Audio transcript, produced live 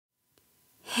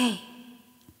Hey,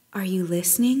 are you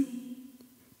listening?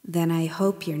 Then I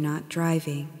hope you're not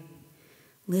driving.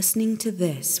 Listening to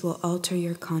this will alter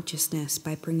your consciousness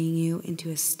by bringing you into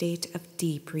a state of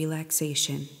deep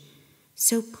relaxation.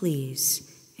 So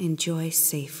please, enjoy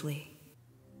safely.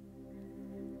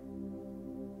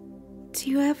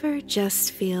 Do you ever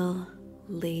just feel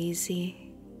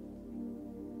lazy?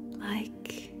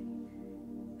 Like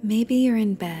maybe you're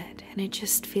in bed and it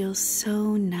just feels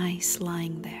so nice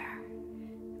lying there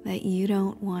that you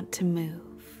don't want to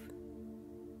move.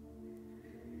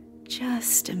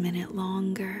 Just a minute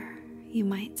longer, you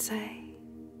might say.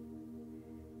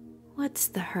 What's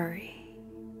the hurry?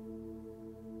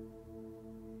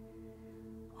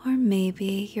 Or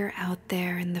maybe you're out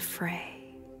there in the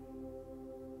fray,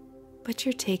 but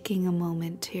you're taking a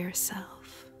moment to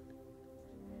yourself,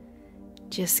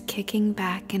 just kicking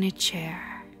back in a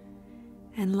chair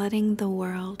and letting the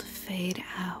world fade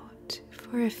out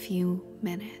for a few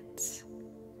minutes,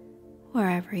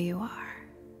 wherever you are.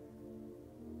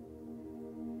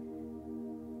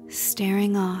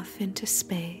 Staring off into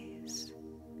space,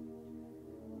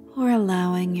 or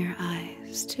allowing your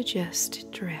eyes to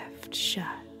just drift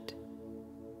shut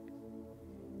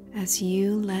as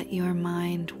you let your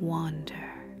mind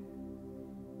wander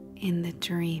in the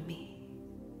dreamy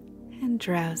and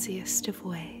drowsiest of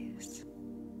ways,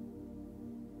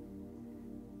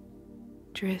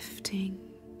 drifting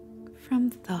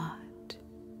from thought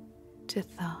to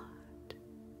thought,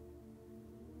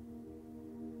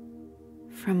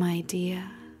 from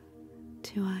idea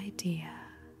to idea,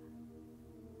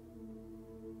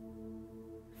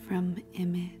 from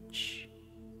image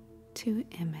to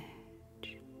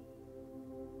image,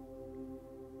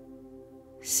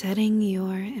 setting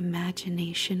your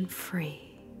imagination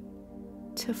free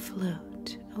to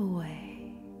float away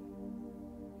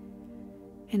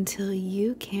until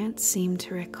you can't seem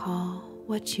to recall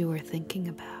what you were thinking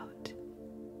about.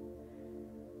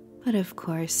 But of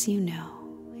course, you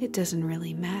know it doesn't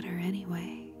really matter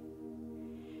anyway.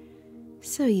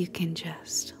 So you can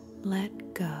just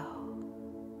let go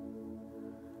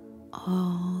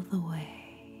all the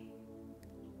way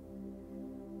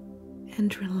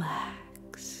and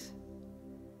relax.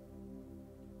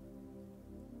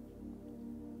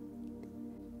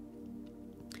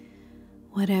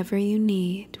 Whatever you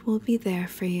need will be there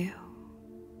for you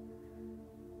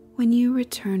when you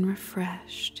return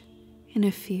refreshed in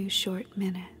a few short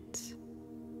minutes,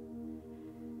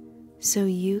 so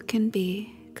you can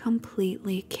be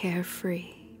completely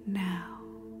carefree now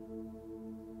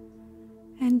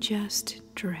and just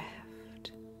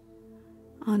drift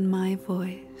on my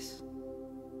voice.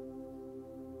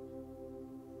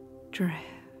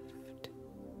 Drift,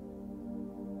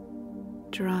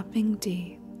 dropping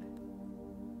deep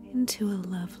into a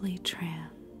lovely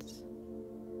trance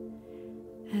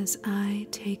as I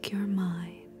take your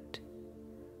mind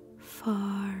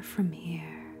far from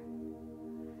here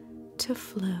to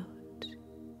float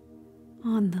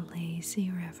on the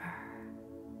lazy river.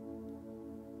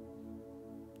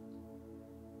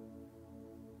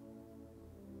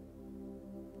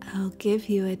 I'll give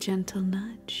you a gentle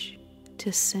nudge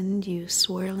to send you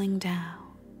swirling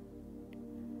down,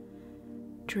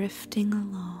 drifting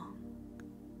along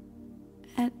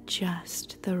at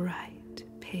just the right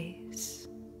pace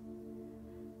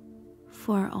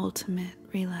for ultimate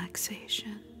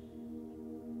relaxation.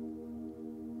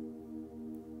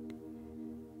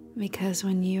 Because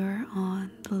when you're on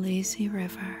the lazy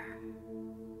river,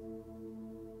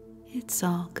 it's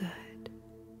all good.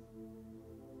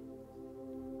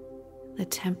 The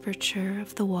temperature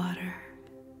of the water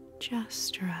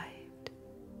just right.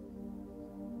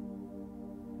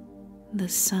 The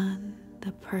sun,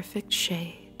 the perfect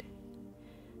shade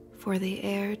for the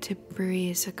air to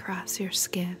breeze across your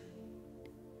skin,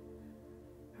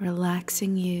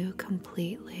 relaxing you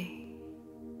completely,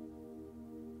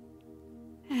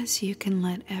 as you can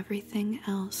let everything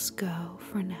else go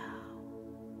for now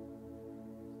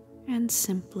and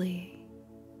simply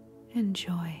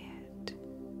enjoy it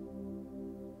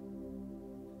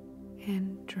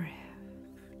and drift.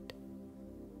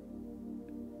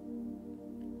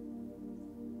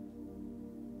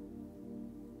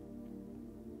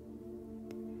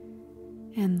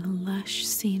 And the lush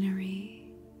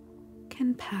scenery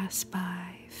can pass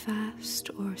by fast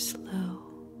or slow.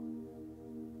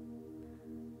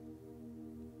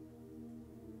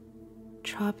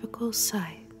 Tropical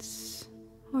sights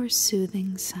or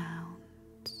soothing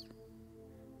sounds.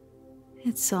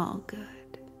 It's all good.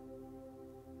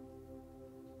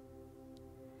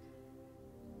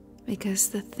 Because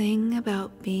the thing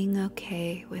about being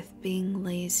okay with being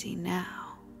lazy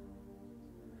now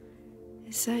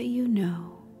is that you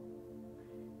know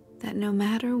that no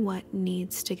matter what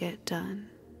needs to get done,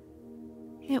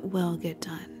 it will get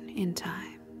done in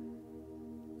time.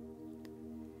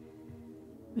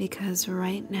 Because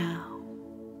right now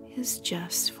is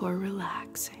just for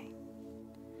relaxing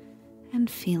and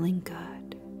feeling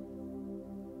good,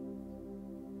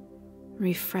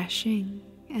 refreshing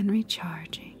and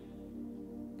recharging,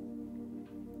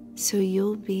 so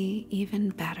you'll be even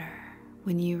better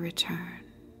when you return.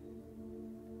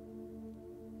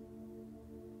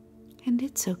 And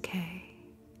it's okay.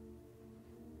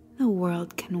 The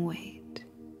world can wait.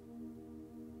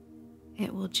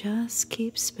 It will just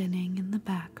keep spinning in the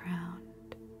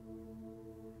background.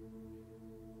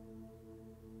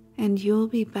 And you'll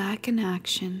be back in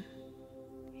action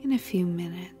in a few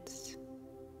minutes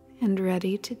and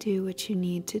ready to do what you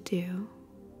need to do.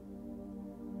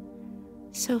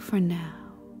 So for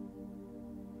now,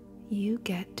 you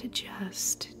get to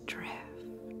just drift.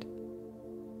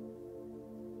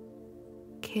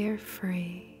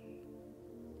 Carefree,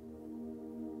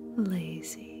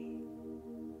 lazy,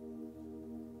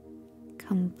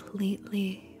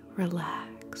 completely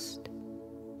relaxed.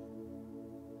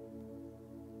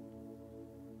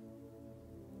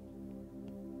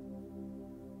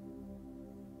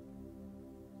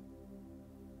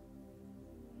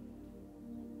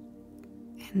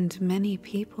 And many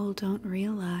people don't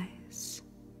realize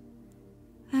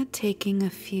that taking a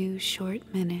few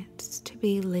short minutes to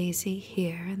be lazy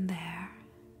here and there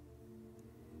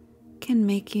can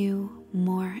make you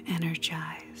more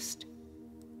energized,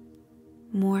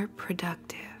 more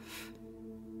productive,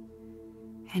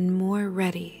 and more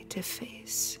ready to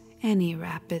face any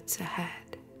rapids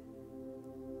ahead.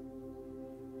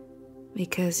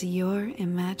 Because your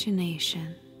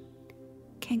imagination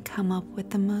can come up with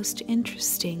the most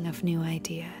interesting of new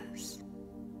ideas,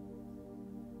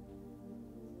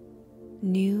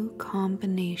 new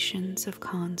combinations of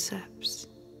concepts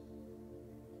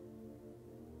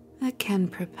that can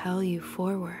propel you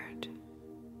forward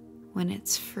when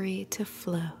it's free to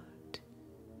float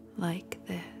like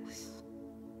this.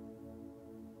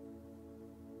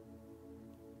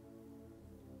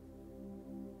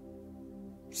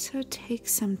 So take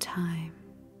some time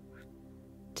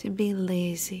to be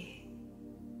lazy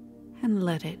and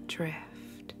let it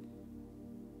drift.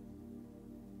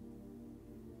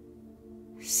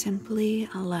 Simply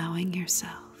allowing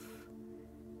yourself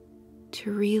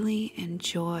to really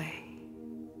enjoy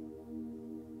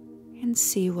and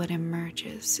see what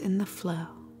emerges in the flow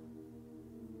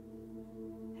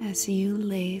as you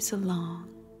laze along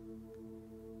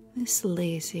this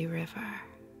lazy river,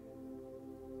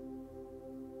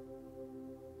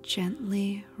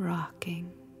 gently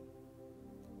rocking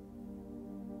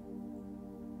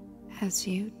as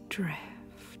you drift.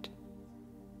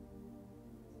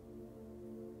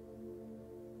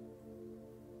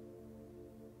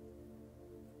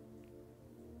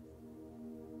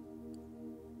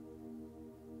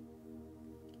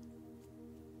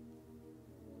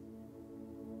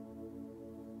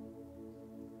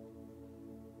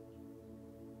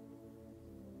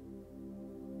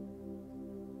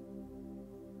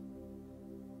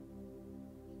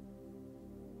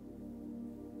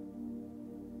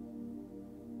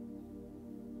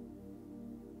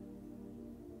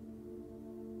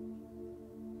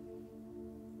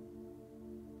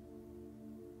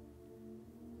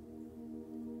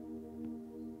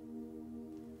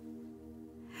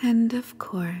 And of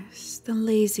course, the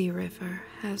lazy river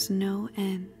has no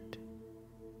end.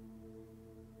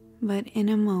 But in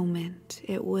a moment,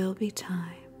 it will be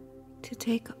time to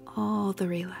take all the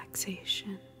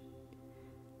relaxation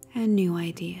and new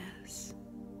ideas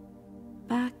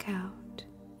back out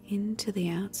into the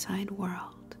outside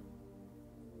world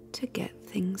to get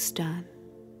things done.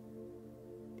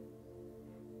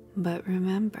 But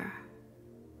remember,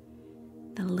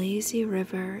 the lazy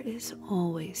river is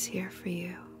always here for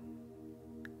you.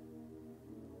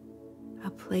 A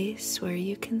place where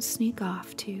you can sneak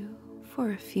off to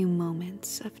for a few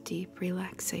moments of deep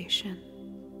relaxation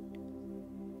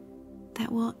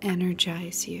that will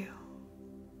energize you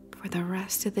for the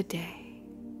rest of the day,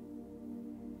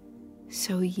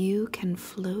 so you can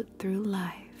float through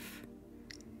life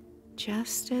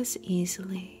just as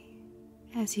easily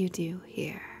as you do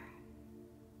here.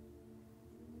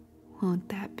 Won't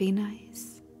that be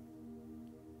nice?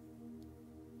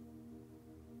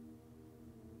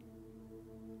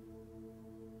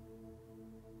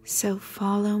 So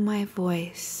follow my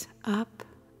voice up,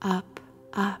 up,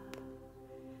 up,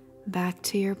 back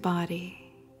to your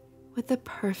body with the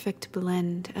perfect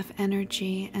blend of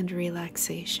energy and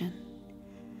relaxation.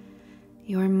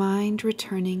 Your mind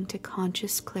returning to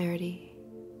conscious clarity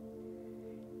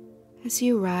as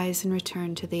you rise and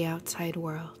return to the outside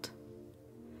world,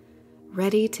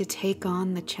 ready to take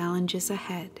on the challenges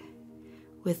ahead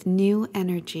with new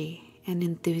energy and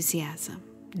enthusiasm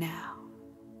now.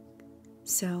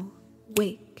 So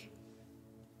wake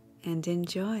and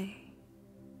enjoy.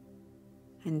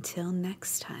 Until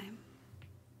next time.